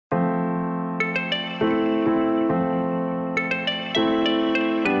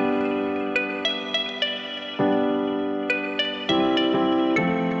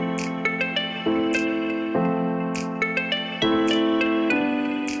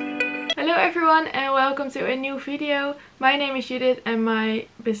Hello everyone and welcome to a new video. My name is Judith and my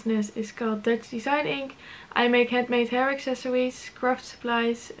business is called DutchDesignInk. I make handmade hair accessories, craft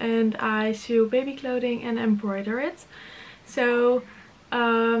supplies, and I sew baby clothing and embroider it. So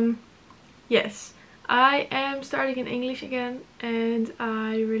yes, I am starting in English again and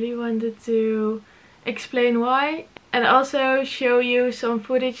I really wanted to explain why and also show you some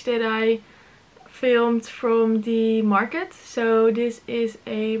footage that I filmed from the market. So this is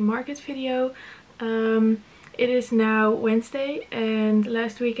a market video. It is now Wednesday and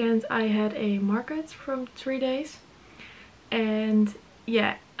last weekend I had a market from 3 days, and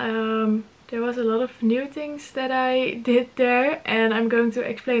yeah, there was a lot of new things that I did there and I'm going to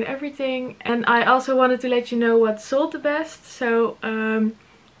explain everything. And I also wanted to let you know what sold the best, so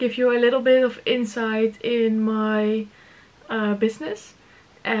give you a little bit of insight in my business.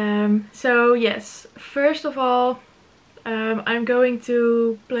 So yes, first of all, I'm going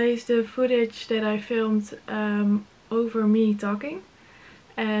to place the footage that I filmed over me talking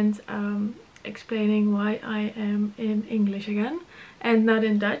and explaining why I am in English again and not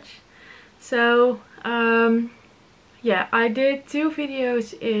in Dutch. So yeah, I did 2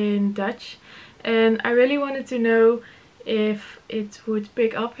 videos in Dutch and I really wanted to know if it would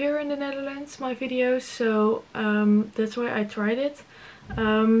pick up here in the Netherlands, my videos, so that's why I tried it.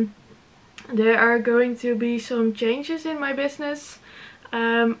 There are going to be some changes in my business.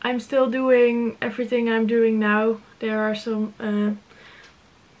 I'm still doing everything I'm doing now. There are some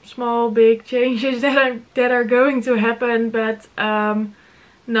small big changes that are going to happen, but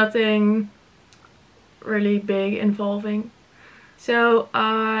nothing really big involving. So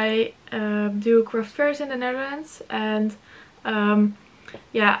I do craft fairs in the Netherlands, and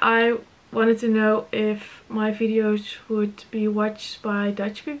yeah, I wanted to know if my videos would be watched by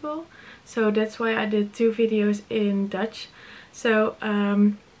Dutch people, so that's why I did 2 videos in Dutch. So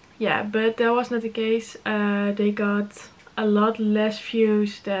yeah, but that was not the case. They got a lot less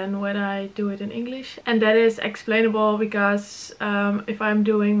views than when I do it in English, and that is explainable because if I'm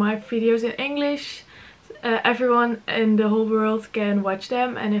doing my videos in English, everyone in the whole world can watch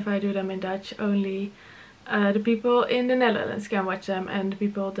them, and if I do them in Dutch, only the people in the Netherlands can watch them and the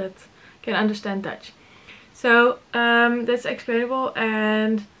people that can understand Dutch. So that's explainable,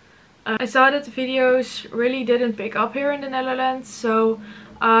 and I saw that the videos really didn't pick up here in the Netherlands, so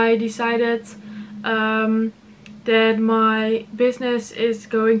I decided that my business is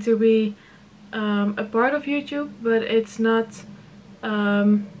going to be a part of YouTube, but it's not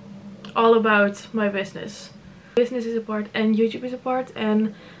all about my business. Business is a part and YouTube is a part,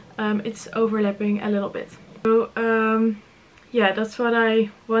 and it's overlapping a little bit. So yeah, that's what I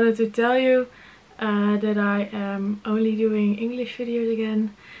wanted to tell you, that I am only doing English videos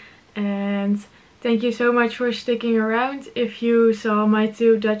again. And thank you so much for sticking around. If you saw my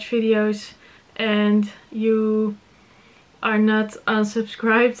 2 Dutch videos and you are not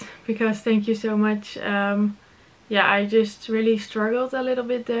unsubscribed, because thank you so much. Yeah, I just really struggled a little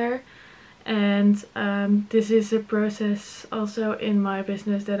bit there, and this is a process also in my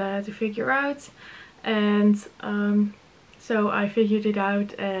business that I had to figure out, and so I figured it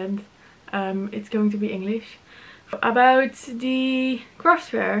out, and it's going to be English. About the craft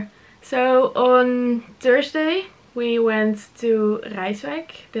fair. So on Thursday we went to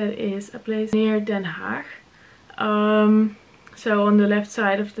Rijswijk, that is a place near Den Haag, so on the left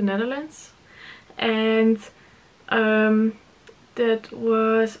side of the Netherlands, and that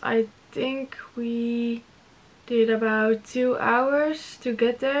was, I think we did about 2 hours to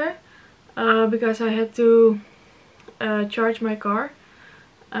get there, because I had to charge my car,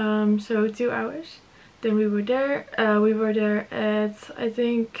 so 2 hours. Then we were there. We were there at, I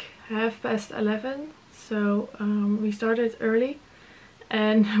think, 11:30, so we started early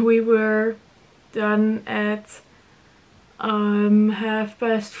and we were done at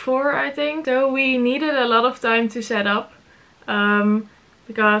 4:30, I think. So we needed a lot of time to set up,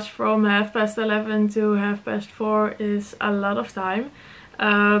 because from 11:30 to 4:30 is a lot of time.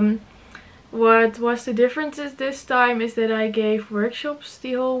 What was the difference this time is that I gave workshops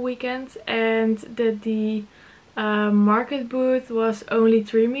the whole weekend, and that the market booth was only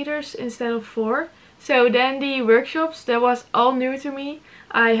 3 meters instead of 4. So then the workshops, that was all new to me.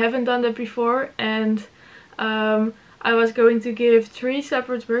 I haven't done that before, and I was going to give 3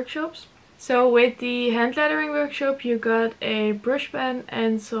 separate workshops. So with the hand lettering workshop you got a brush pen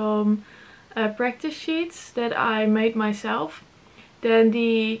and some practice sheets that I made myself. Then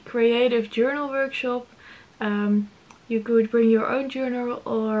the creative journal workshop, you could bring your own journal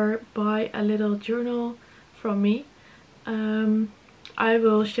or buy a little journal from me. I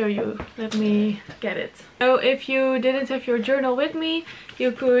will show you. Let me get it. So if you didn't have your journal with me,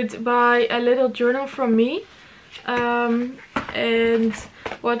 you could buy a little journal from me. And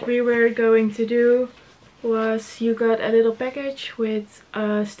what we were going to do was you got a little package with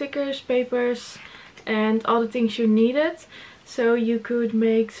stickers, papers and all the things you needed. So you could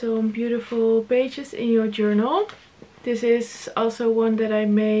make some beautiful pages in your journal. This is also one that I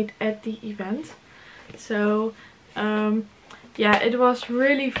made at the event. So yeah, it was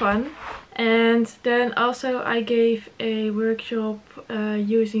really fun. And then also I gave a workshop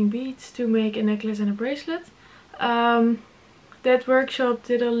using beads to make a necklace and a bracelet. That workshop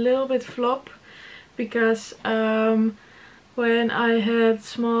did a little bit flop because when I had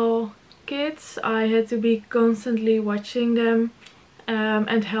small kids I had to be constantly watching them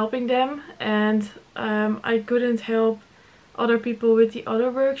and helping them, and I couldn't help other people with the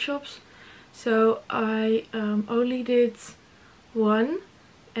other workshops, so I only did one,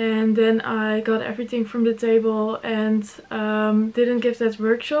 and then I got everything from the table and didn't give that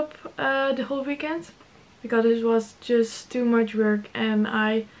workshop the whole weekend because it was just too much work, and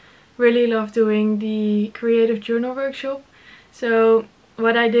I really love doing the creative journal workshop. So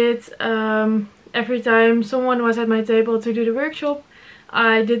what I did, every time someone was at my table to do the workshop,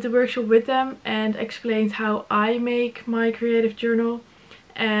 I did the workshop with them and explained how I make my creative journal,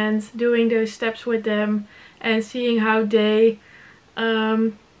 and doing those steps with them and seeing how they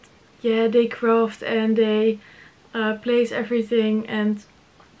they craft and they place everything and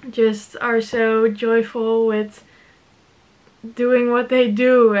just are so joyful with doing what they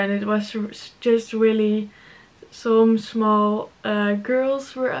do. And it was just really, some small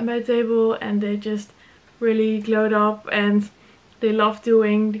girls were at my table and they just really glowed up and they loved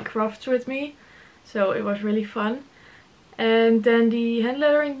doing the crafts with me, so it was really fun. And then the hand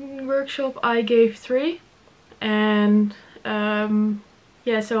lettering workshop I gave 3, and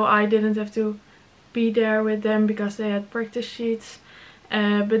yeah, so I didn't have to be there with them because they had practice sheets,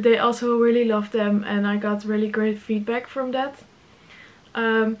 but they also really loved them and I got really great feedback from that.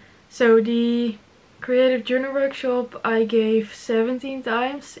 So the creative journal workshop I gave 17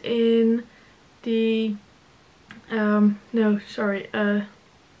 times in the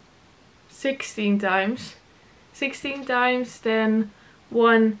 16 times. 16 times, then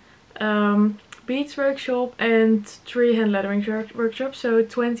 1 beads workshop and 3 hand lettering workshops, so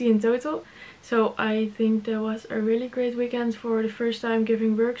 20 in total. So I think that was a really great weekend for the first time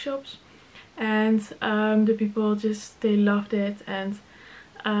giving workshops, and the people they loved it, and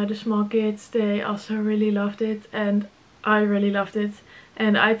the small kids, they also really loved it, and I really loved it.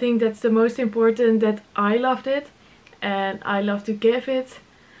 And I think that's the most important, that I loved it and I love to give it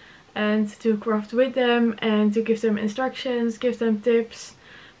and to craft with them and to give them instructions, give them tips,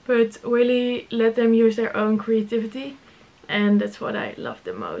 but really let them use their own creativity, and that's what I love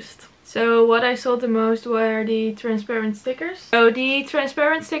the most. So what I sold the most were the transparent stickers. So the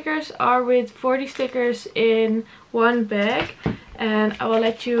transparent stickers are with 40 stickers in one bag, and I will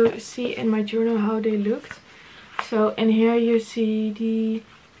let you see in my journal how they looked. So in here you see the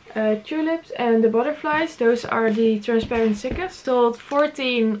tulips and the butterflies. Those are the transparent stickers. Sold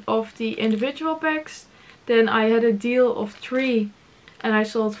 14 of the individual packs. Then I had a deal of 3 and I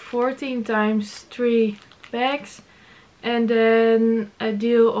sold 14 times 3 bags. And then a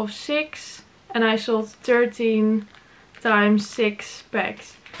deal of 6 and I sold 13 times 6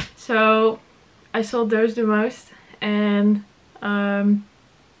 packs. So I sold those the most, and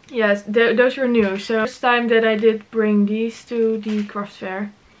yes, those were new. So first time that I did bring these to the craft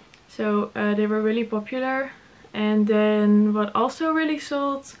fair. So they were really popular. And then what also really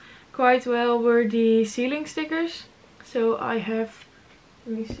sold quite well were the ceiling stickers. So I have,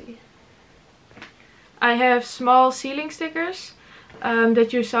 let me see. I have small ceiling stickers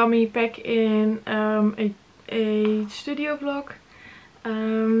that you saw me pack in a studio vlog.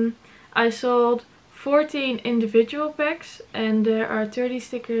 I sold 14 individual packs and there are 30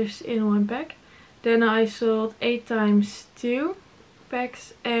 stickers in one pack. Then I sold 8 times 2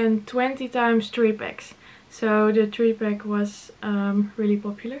 packs and 20 times 3 packs. So the 3 pack was really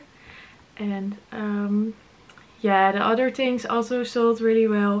popular. And yeah, the other things also sold really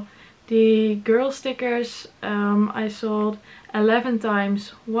well. The girl stickers I sold 11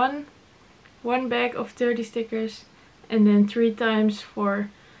 times one bag of 30 stickers, and then 3 times for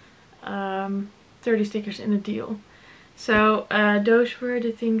 30 stickers in a deal. So those were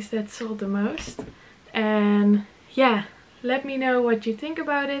the things that sold the most. And yeah, let me know what you think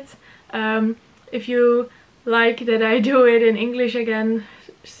about it. If you like that I do it in English again,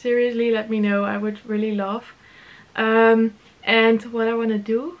 seriously let me know. I would really love. And what I want to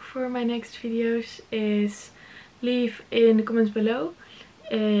do for my next videos is leave in the comments below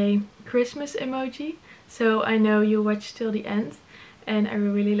a Christmas emoji, so I know you watched till the end, and I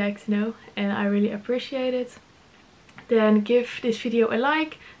would really like to know, and I really appreciate it. Then give this video a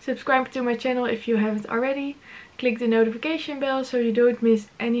like, subscribe to my channel if you haven't already, click the notification bell so you don't miss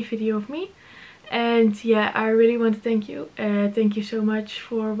any video of me. And yeah, I really want to thank you. Thank you so much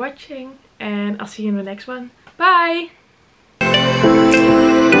for watching, and I'll see you in the next one. Bye!